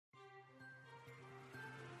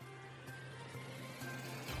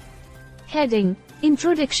Heading: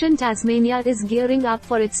 Introduction. Tasmania is gearing up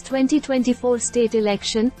for its 2024 state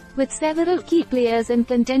election, with several key players and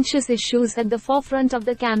contentious issues at the forefront of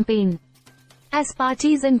the campaign. As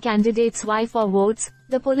parties and candidates vie for votes,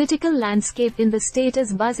 the political landscape in the state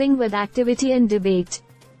is buzzing with activity and debate.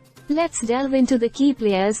 Let's delve into the key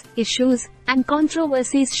players, issues, and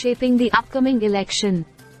controversies shaping the upcoming election.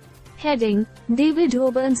 Heading: David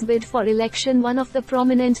Oburn's bid for election. One of the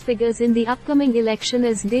prominent figures in the upcoming election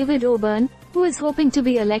is David Oburn, who is hoping to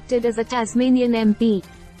be elected as a Tasmanian MP.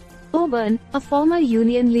 Oburn, a former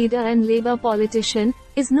union leader and Labour politician,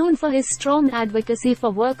 is known for his strong advocacy for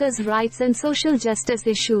workers' rights and social justice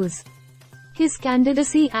issues. His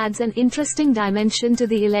candidacy adds an interesting dimension to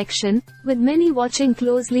the election, with many watching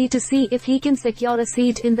closely to see if he can secure a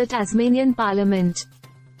seat in the Tasmanian Parliament.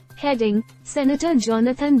 Heading: Senator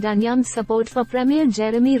Jonathan Dunyam's support for Premier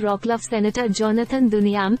Jeremy Rockcliffe. Senator Jonathan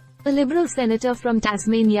Dunyam, a Liberal senator from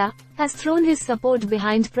Tasmania, has thrown his support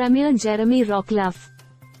behind Premier Jeremy Rockcliffe.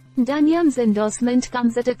 Dunyam's endorsement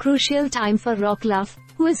comes at a crucial time for Rockcliffe,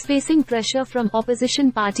 who is facing pressure from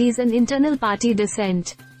opposition parties and internal party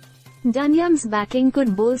dissent. Dunyam's backing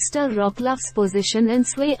could bolster Rockcliffe's position and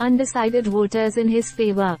sway undecided voters in his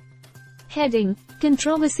favor. Heading: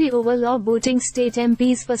 Controversy over law booting state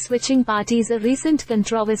MPs for switching parties. A recent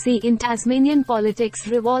controversy in Tasmanian politics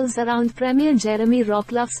revolves around Premier Jeremy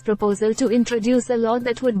Rockcliffe's proposal to introduce a law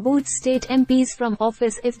that would boot state MPs from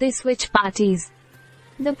office if they switch parties.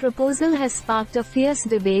 The proposal has sparked a fierce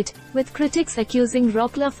debate, with critics accusing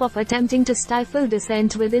Rockcliffe of attempting to stifle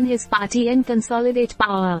dissent within his party and consolidate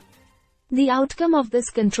power. The outcome of this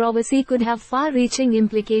controversy could have far-reaching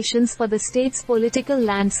implications for the state's political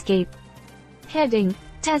landscape. Heading: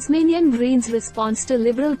 Tasmanian Greens' response to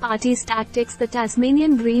Liberal Party's tactics. The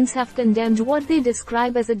Tasmanian Greens have condemned what they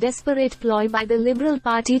describe as a desperate ploy by the Liberal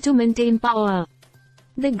Party to maintain power.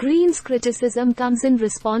 The Greens' criticism comes in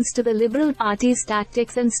response to the Liberal Party's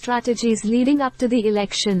tactics and strategies leading up to the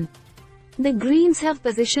election. The Greens have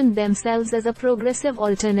positioned themselves as a progressive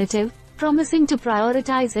alternative, promising to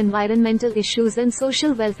prioritize environmental issues and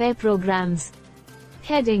social welfare programs.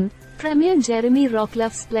 Heading: Premier Jeremy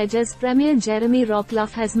Rockcliffe's pledges. Premier Jeremy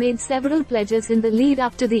Rockcliffe has made several pledges in the lead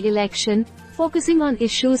up to the election, focusing on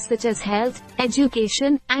issues such as health,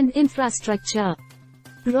 education, and infrastructure.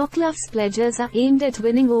 Rockcliffe's pledges are aimed at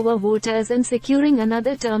winning over voters and securing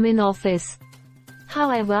another term in office.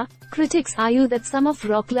 However, critics argue that some of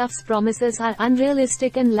Rockcliffe's promises are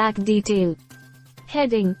unrealistic and lack detail.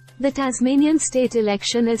 Heading: The Tasmanian state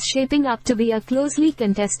election is shaping up to be a closely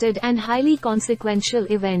contested and highly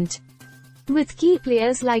consequential event. With key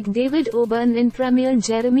players like David Oburn and Premier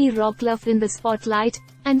Jeremy Rockcliffe in the spotlight,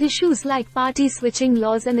 and issues like party switching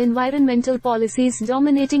laws and environmental policies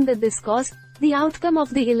dominating the discourse, the outcome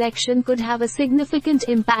of the election could have a significant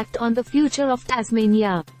impact on the future of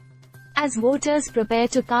Tasmania. As voters prepare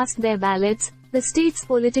to cast their ballots, the state's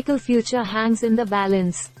political future hangs in the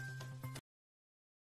balance.